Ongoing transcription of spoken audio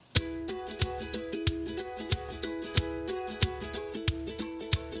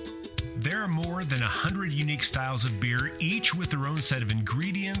more than 100 unique styles of beer, each with their own set of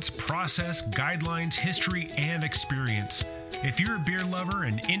ingredients, process, guidelines, history, and experience. If you're a beer lover,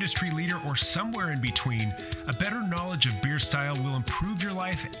 an industry leader, or somewhere in between, a better knowledge of beer style will improve your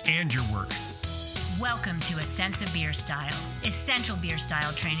life and your work. Welcome to A Sense of Beer Style, essential beer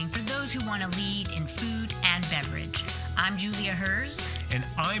style training for those who want to lead in food and beverage. I'm Julia Hers. And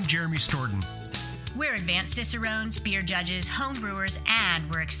I'm Jeremy Storton. We're advanced cicerones, beer judges, home brewers,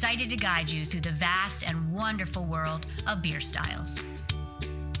 and we're excited to guide you through the vast and wonderful world of beer styles.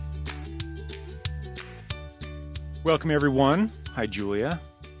 Welcome, everyone. Hi, Julia.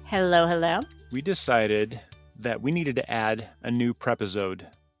 Hello, hello. We decided that we needed to add a new Prepisode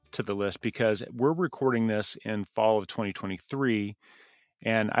to the list because we're recording this in fall of 2023.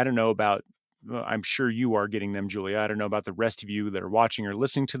 And I don't know about, well, I'm sure you are getting them, Julia. I don't know about the rest of you that are watching or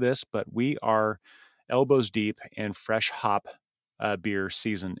listening to this, but we are elbows deep in fresh hop beer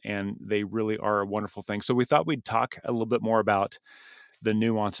season, and they really are a wonderful thing. So we thought we'd talk a little bit more about the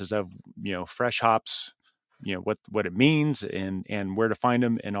nuances of, fresh hops, what it means and where to find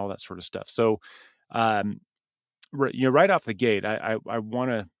them and all that sort of stuff. So, right off the gate, I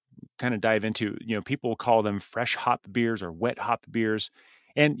want to kind of dive into, people call them fresh hop beers or wet hop beers.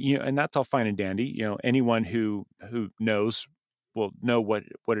 And, and that's all fine and dandy. Anyone who knows will know what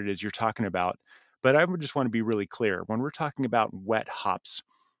it is you're talking about. But I would just want to be really clear. When we're talking about wet hops,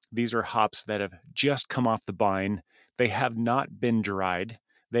 these are hops that have just come off the vine. They have not been dried.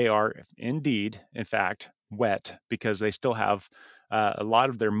 They are indeed, in fact, wet because they still have a lot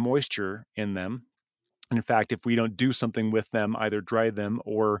of their moisture in them. And in fact, if we don't do something with them, either dry them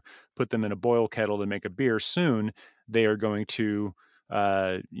or put them in a boil kettle to make a beer, soon they are going to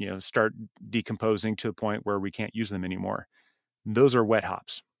start decomposing to the point where we can't use them anymore. Those are wet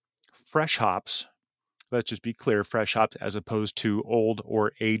hops. Fresh hops, let's just be clear, fresh hops as opposed to old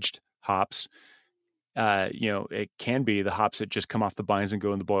or aged hops. It can be the hops that just come off the vines and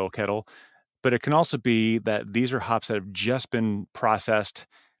go in the boil kettle, but it can also be that these are hops that have just been processed.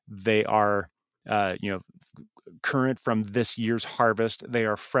 They are, current from this year's harvest. They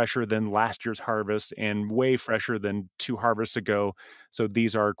are fresher than last year's harvest and way fresher than 2 harvests ago. So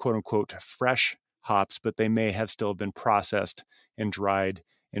these are quote unquote fresh hops, but they may have still been processed and dried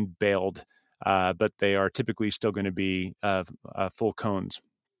and baled, but they are typically still going to be full cones.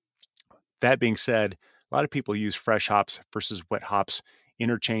 That being said, a lot of people use fresh hops versus wet hops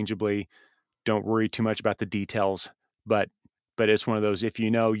interchangeably. Don't worry too much about the details, but it's one of those, if you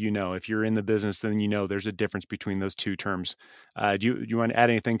know, if you're in the business, then there's a difference between those two terms. Do you want to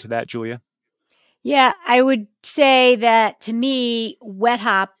add anything to that, Julia? Yeah, I would say that to me, wet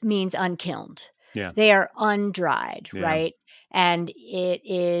hop means unkilned. Yeah. They are undried, Yeah. right? And it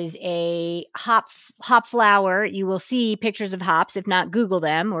is a hop flower. You will see pictures of hops, if not Google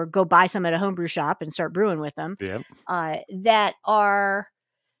them or go buy some at a homebrew shop and start brewing with them. Yep. That are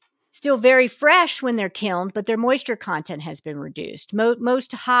still very fresh when they're kilned, but their moisture content has been reduced.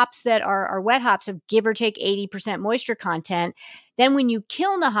 Most hops that are wet hops have give or take 80% moisture content. Then when you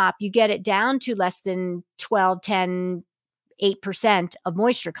kiln a hop, you get it down to less than 12, 10, 8% of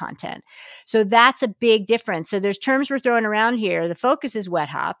moisture content. So that's a big difference. So there's terms we're throwing around here. The focus is wet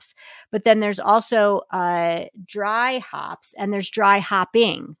hops, but then there's also dry hops and there's dry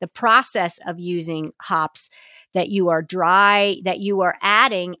hopping. The process of using hops that you are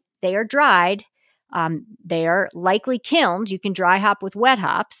adding, they are dried. They are likely kilned. You can dry hop with wet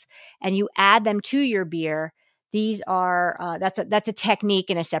hops and you add them to your beer. These are, that's a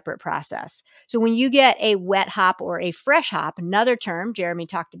technique and a separate process. So when you get a wet hop or a fresh hop, another term, Jeremy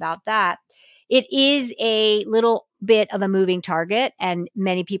talked about that, it is a little bit of a moving target and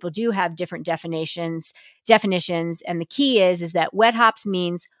many people do have different definitions. And the key is that wet hops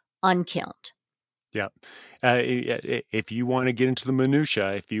means unkilned. Yeah. If you want to get into the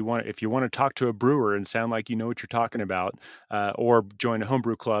minutia, if you want to talk to a brewer and sound like you know what you're talking about, or join a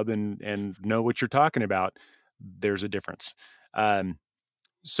homebrew club and know what you're talking about, there's a difference.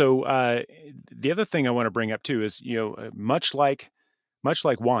 So the other thing I want to bring up too is, much like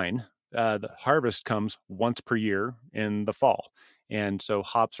wine, the harvest comes once per year in the fall. And so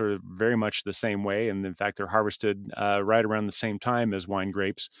hops are very much the same way. And in fact, they're harvested right around the same time as wine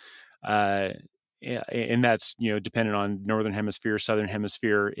grapes. And that's, dependent on Northern Hemisphere, Southern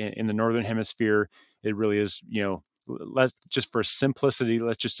Hemisphere. In the Northern Hemisphere, it really is, let's just for simplicity,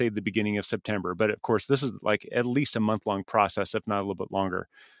 let's just say the beginning of September. But of course, this is like at least a month-long process, if not a little bit longer.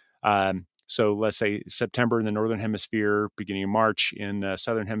 So let's say September in the Northern Hemisphere, beginning of March in the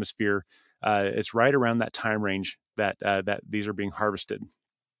Southern Hemisphere. It's right around that time range that these are being harvested.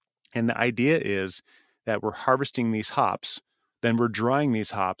 And the idea is that we're harvesting these hops then we're drying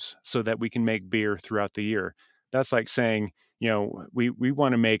these hops so that we can make beer throughout the year. That's like saying, we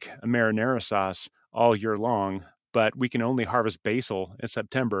want to make a marinara sauce all year long, but we can only harvest basil in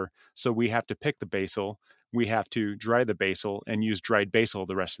September. So we have to pick the basil, we have to dry the basil and use dried basil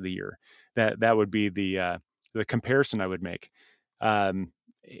the rest of the year. That would be the comparison I would make.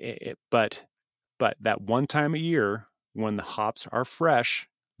 But that one time a year when the hops are fresh,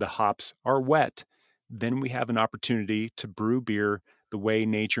 the hops are wet, then we have an opportunity to brew beer the way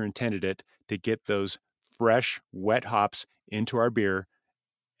nature intended it, to get those fresh, wet hops into our beer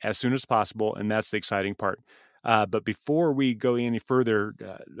as soon as possible. And that's the exciting part. But before we go any further,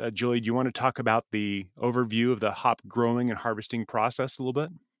 Julie, do you want to talk about the overview of the hop growing and harvesting process a little bit?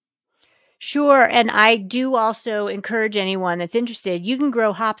 Sure. And I do also encourage anyone that's interested, you can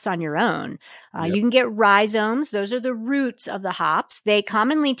grow hops on your own. Yep. You can get rhizomes. Those are the roots of the hops. They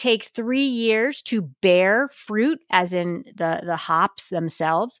commonly take 3 years to bear fruit, as in the hops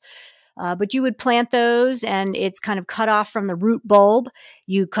themselves. But you would plant those and it's kind of cut off from the root bulb.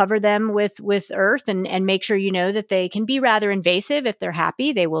 You cover them with earth and make sure you know that they can be rather invasive. If they're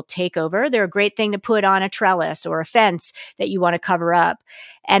happy, they will take over. They're a great thing to put on a trellis or a fence that you want to cover up.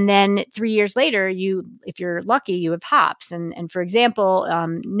 And then 3 years later, if you're lucky, you have hops. And for example,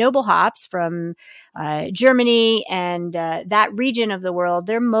 noble hops from Germany and that region of the world,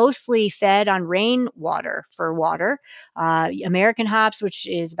 they're mostly fed on rainwater for water. American hops, which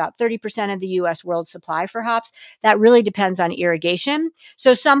is about 30% of the U.S. world supply for hops, that really depends on irrigation.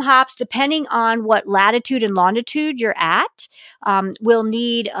 So some hops, depending on what latitude and longitude you're at, will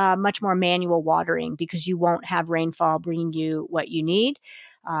need much more manual watering because you won't have rainfall bringing you what you need.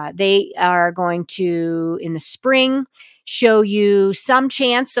 They are going to, in the spring, show you some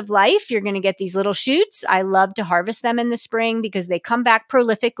chance of life. You're going to get these little shoots. I love to harvest them in the spring because they come back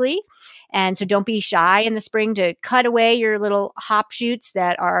prolifically. And so don't be shy in the spring to cut away your little hop shoots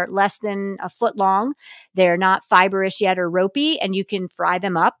that are less than a foot long. They're not fibrous yet or ropey, and you can fry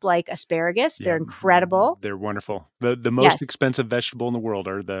them up like asparagus. Yeah, they're incredible. They're wonderful. The most Yes. expensive vegetable in the world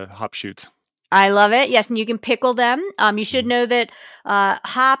are the hop shoots. I love it. Yes, and you can pickle them. You should know that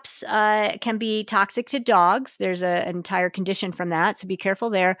hops can be toxic to dogs. There's an entire condition from that, so be careful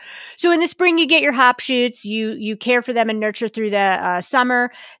there. So in the spring, you get your hop shoots. You care for them and nurture through the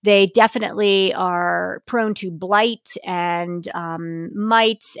summer. They definitely are prone to blight and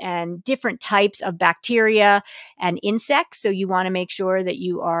mites and different types of bacteria and insects. So you want to make sure that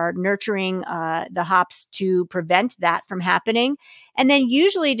you are nurturing the hops to prevent that from happening. And then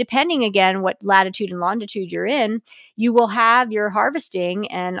usually, depending again what latitude and longitude you're in, you will have your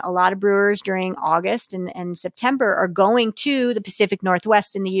harvesting. And a lot of brewers during August and September are going to the Pacific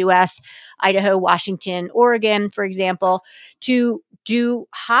Northwest in the U.S., Idaho, Washington, Oregon, for example, to do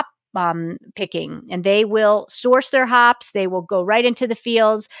hop picking. And they will source their hops. They will go right into the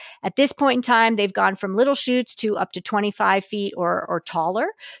fields. At this point in time, they've gone from little shoots to up to 25 feet or taller.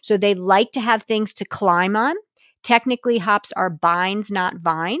 So they like to have things to climb on. Technically, hops are bines, not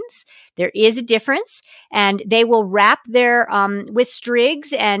vines. There is a difference, and they will wrap their with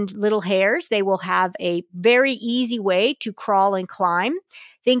strigs and little hairs. They will have a very easy way to crawl and climb.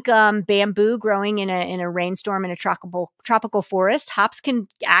 Think bamboo growing in a rainstorm in a tropical forest. Hops can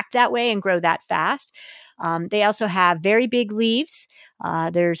act that way and grow that fast. They also have very big leaves.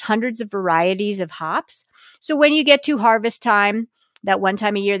 There's hundreds of varieties of hops. So when you get to harvest time, that one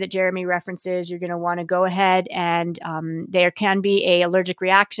time a year that Jeremy references, you're going to want to go ahead and there can be a allergic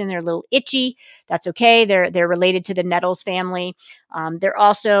reaction. They're a little itchy. That's okay. They're related to the nettles family. They're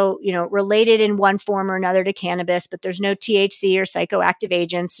also, related in one form or another to cannabis, but there's no THC or psychoactive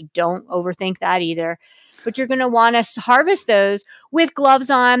agents. So don't overthink that either. But you're going to want to harvest those with gloves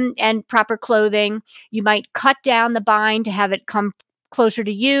on and proper clothing. You might cut down the vine to have it come closer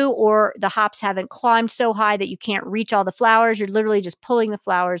to you, or the hops haven't climbed so high that you can't reach all the flowers. You're literally just pulling the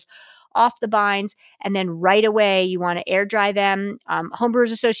flowers off the vines, and then right away you want to air dry them.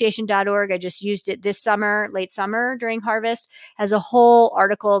 Homebrewersassociation.org, I just used it this summer, late summer during harvest, has a whole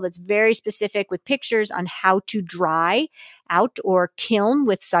article that's very specific with pictures on how to dry out or kiln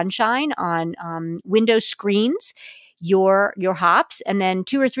with sunshine on window screens your hops. And then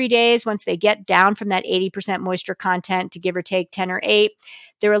 2 or 3 days, once they get down from that 80% moisture content to give or take 10 or 8,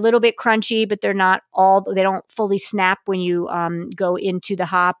 they're a little bit crunchy, but they don't fully snap when you go into the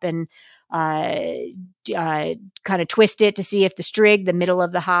hop and kind of twist it to see if the strig, the middle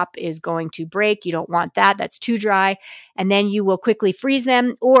of the hop, is going to break. You don't want that. That's too dry. And then you will quickly freeze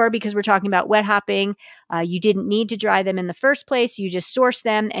them. Or because we're talking about wet hopping, you didn't need to dry them in the first place. You just source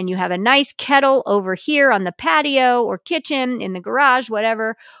them and you have a nice kettle over here on the patio or kitchen, in the garage,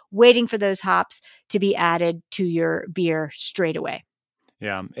 whatever, waiting for those hops to be added to your beer straight away.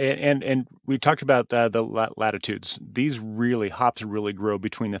 Yeah, and we talked about the latitudes. These hops really grow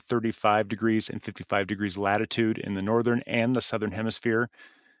between the 35 degrees and 55 degrees latitude in the northern and the southern hemisphere.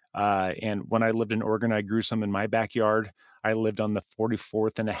 And when I lived in Oregon, I grew some in my backyard. I lived on the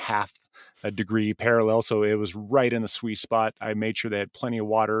 44th and a half degree parallel, so it was right in the sweet spot. I made sure they had plenty of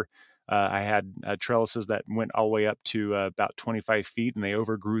water. I had trellises that went all the way up to about 25 feet, and they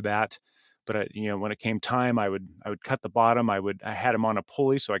overgrew that. But when it came time, I would cut the bottom. I had them on a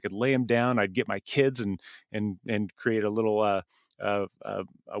pulley so I could lay them down. I'd get my kids and create a little a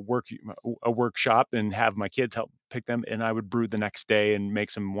workshop and have my kids help pick them. And I would brew the next day and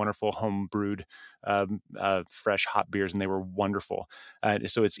make some wonderful home brewed fresh hop beers, and they were wonderful.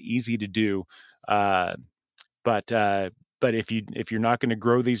 So it's easy to do, but if you're not going to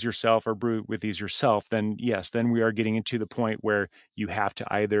grow these yourself or brew with these yourself, then yes, then we are getting into the point where you have to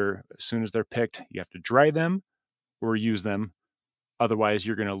either, as soon as they're picked, you have to dry them or use them. Otherwise,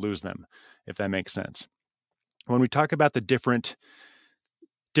 you're going to lose them, if that makes sense. When we talk about the different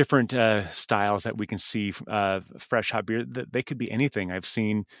styles that we can see fresh hop beer, they could be anything. I've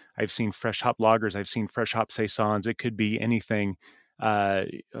seen fresh hop lagers. I've seen fresh hop saisons. It could be anything.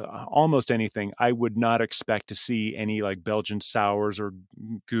 Almost anything. I would not expect to see any like Belgian sours or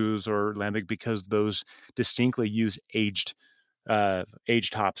goose or lambic, because those distinctly use aged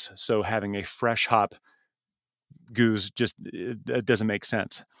hops. So having a fresh hop goose just it doesn't make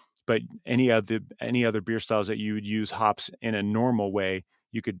sense. But any other beer styles that you would use hops in a normal way,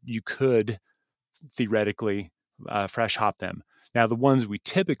 you could theoretically fresh hop them. Now, the ones we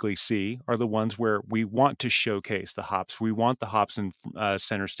typically see are the ones where we want to showcase the hops. We want the hops in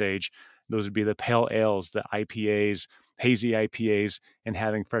center stage. Those would be the pale ales, the IPAs, hazy IPAs, and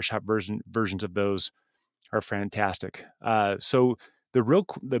having fresh hop versions of those are fantastic. So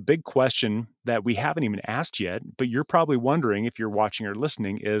the big question that we haven't even asked yet, but you're probably wondering if you're watching or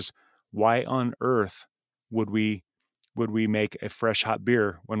listening, is why on earth would we make a fresh hop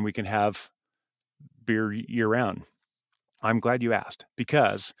beer when we can have beer year round? I'm glad you asked,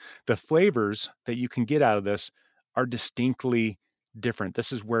 because the flavors that you can get out of this are distinctly different.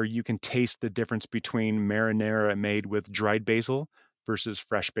 This is where you can taste the difference between marinara made with dried basil versus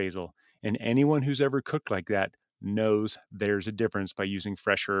fresh basil. And anyone who's ever cooked like that knows there's a difference by using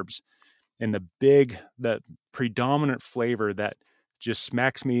fresh herbs. And the predominant flavor that just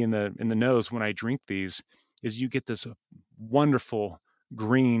smacks me in the nose when I drink these is you get this wonderful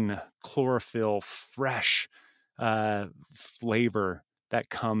green chlorophyll, fresh flavor that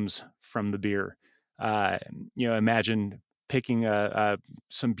comes from the beer. Imagine picking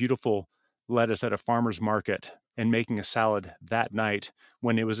some beautiful lettuce at a farmer's market and making a salad that night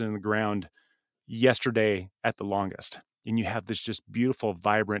when it was in the ground yesterday at the longest. And you have this just beautiful,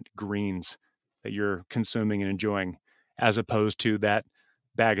 vibrant greens that you're consuming and enjoying, as opposed to that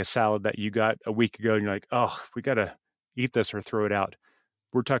bag of salad that you got a week ago and you're like, oh, we got to eat this or throw it out.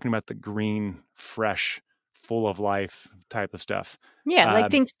 We're talking about the green, fresh, full of life type of stuff. Yeah,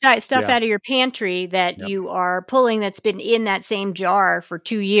 like stuff out of your pantry that you are pulling that's been in that same jar for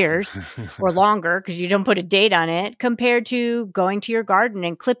 2 years or longer, because you don't put a date on it, compared to going to your garden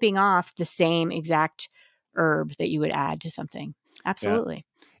and clipping off the same exact herb that you would add to something. Absolutely.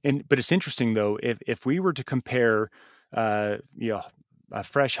 Yeah. But it's interesting though, if we were to compare, a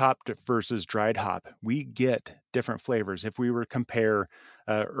fresh hop versus dried hop, we get different flavors. If we were to compare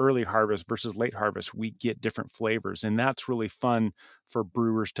early harvest versus late harvest, we get different flavors. And that's really fun for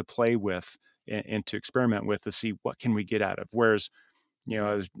brewers to play with and to experiment with, to see what can we get out of. Whereas,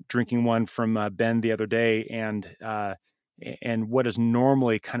 I was drinking one from Ben the other day, and what is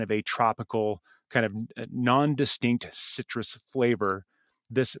normally kind of a tropical, kind of non-distinct citrus flavor,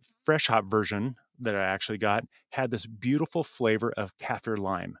 this fresh hop version that I actually got had this beautiful flavor of kaffir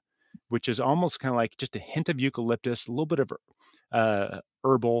lime, which is almost kind of like just a hint of eucalyptus, a little bit of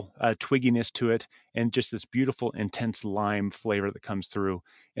herbal twigginess to it, and just this beautiful, intense lime flavor that comes through.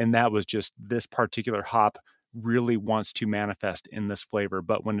 And that was just, this particular hop really wants to manifest in this flavor.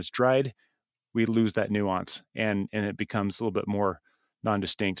 But when it's dried, we lose that nuance, and it becomes a little bit more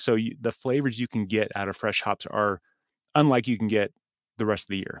non-distinct. So the flavors you can get out of fresh hops are unlike you can get the rest of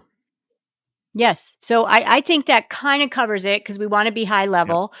the year. Yes. So I think that kind of covers it because we want to be high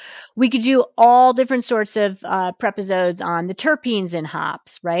level. We could do all different sorts of prepisodes on the terpenes in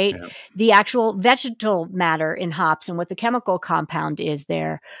hops, right? Yeah. The actual vegetal matter in hops and what the chemical compound is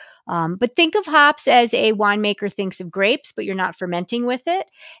there. But think of hops as a winemaker thinks of grapes, but you're not fermenting with it.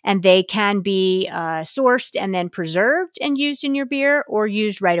 And they can be sourced and then preserved and used in your beer or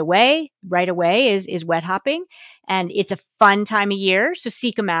used right away. Right away is wet hopping. And it's a fun time of year. So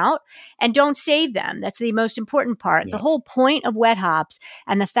seek them out and don't save them. That's the most important part. Yeah. The whole point of wet hops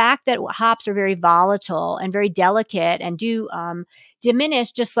and the fact that hops are very volatile and very delicate and do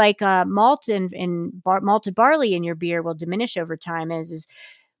diminish just like malt and malted barley in your beer will diminish over time is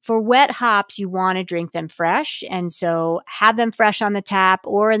for wet hops, you want to drink them fresh. And so have them fresh on the tap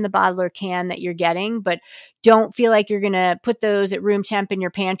or in the bottle or can that you're getting, but don't feel like you're going to put those at room temp in your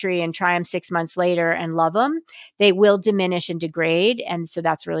pantry and try them 6 months later and love them. They will diminish and degrade. And so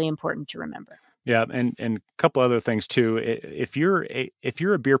that's really important to remember. Yeah. And a couple other things too. If you're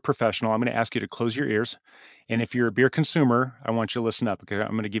a beer professional, I'm going to ask you to close your ears. And if you're a beer consumer, I want you to listen up because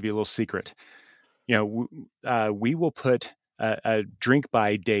I'm going to give you a little secret. We will put a drink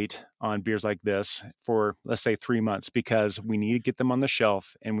by date on beers like this for, let's say, 3 months because we need to get them on the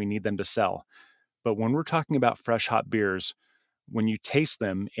shelf and we need them to sell. But when we're talking about fresh hop beers, when you taste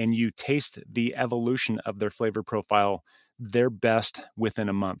them and you taste the evolution of their flavor profile, they're best within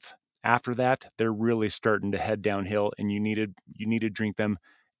a month. After that, they're really starting to head downhill and you need to drink them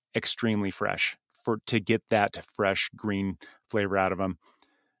extremely fresh to get that fresh green flavor out of them.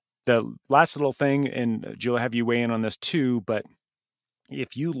 The last little thing, and Julia, have you weigh in on this too, but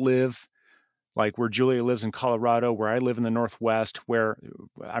if you live like where Julia lives in Colorado, where I live in the Northwest,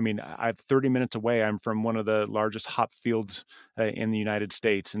 I'm 30 minutes away. I'm from one of the largest hop fields in the United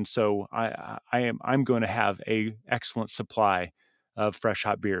States. And so I'm going to have a excellent supply of fresh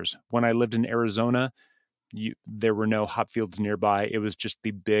hop beers. When I lived in Arizona, there were no hop fields nearby. It was just the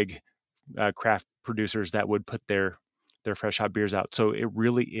big craft producers that would put their fresh hop beers out. So it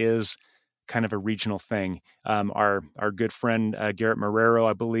really is kind of a regional thing. Our good friend Garrett Marrero,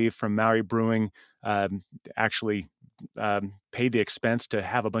 I believe, from Maui Brewing, actually paid the expense to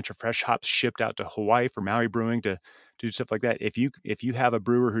have a bunch of fresh hops shipped out to Hawaii for Maui Brewing to do stuff like that. If you have a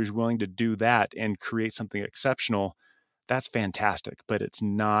brewer who's willing to do that and create something exceptional, that's fantastic. But it's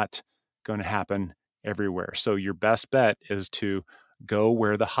not going to happen everywhere. So your best bet is to go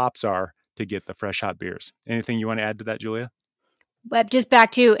where the hops are to get the fresh hop beers. Anything you want to add to that, Julia? But just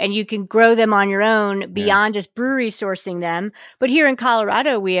back to, and you can grow them on your own beyond just brewery sourcing them. But here in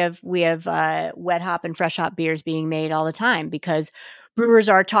Colorado, we have wet hop and fresh hop beers being made all the time because brewers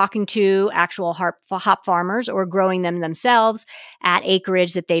are talking to actual hop farmers or growing them themselves at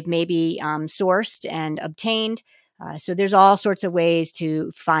acreage that they've maybe sourced and obtained. So there's all sorts of ways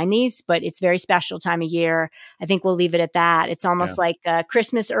to find these, but it's a very special time of year. I think we'll leave it at that. It's almost like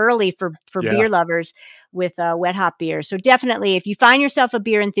Christmas early for beer lovers with wet hop beer. So definitely, if you find yourself a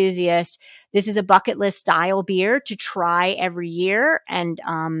beer enthusiast, this is a bucket list style beer to try every year and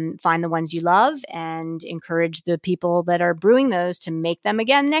find the ones you love and encourage the people that are brewing those to make them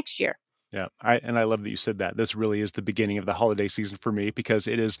again next year. Yeah, I love that you said that. This really is the beginning of the holiday season for me because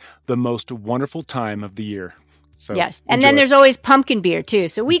it is the most wonderful time of the year. So yes. And then there's always pumpkin beer too.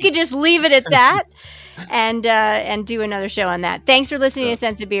 So we could just leave it at that and do another show on that. Thanks for listening to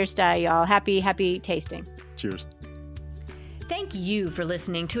Sense of Beer Style, y'all. Happy tasting. Cheers. Thank you for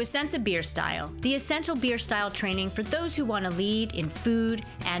listening to A Sense of Beer Style, the essential beer style training for those who want to lead in food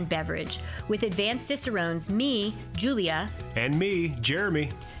and beverage. With advanced cicerones, me, Julia, and me, Jeremy.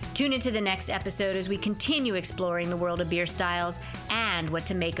 Tune into the next episode as we continue exploring the world of beer styles and what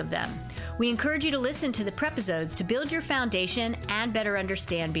to make of them. We encourage you to listen to the Prepisodes to build your foundation and better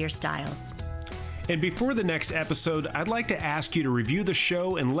understand beer styles. And before the next episode, I'd like to ask you to review the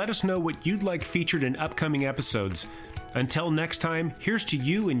show and let us know what you'd like featured in upcoming episodes. Until next time, here's to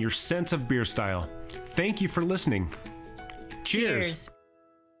you and your sense of beer style. Thank you for listening. Cheers.